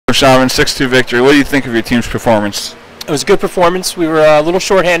Coach Donovan, 6-2 victory. What do you think of your team's performance? It was a good performance. We were a little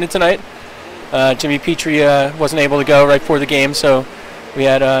short-handed tonight. Jimmy Petrie wasn't able to go right before the game, so we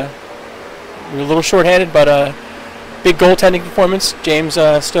were a little short-handed, but big goaltending performance. James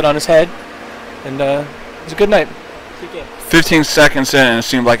stood on his head, and it was a good night. Good game. 15 seconds in, and it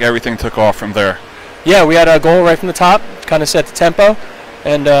seemed like everything took off from there. Yeah, we had a goal right from the top, kind of set the tempo,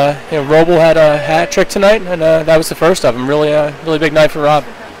 and Roble had a hat trick tonight, and that was the first of them. Really big night for Rob.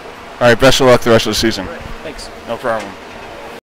 All right, best of luck the rest of the season. Thanks. No problem.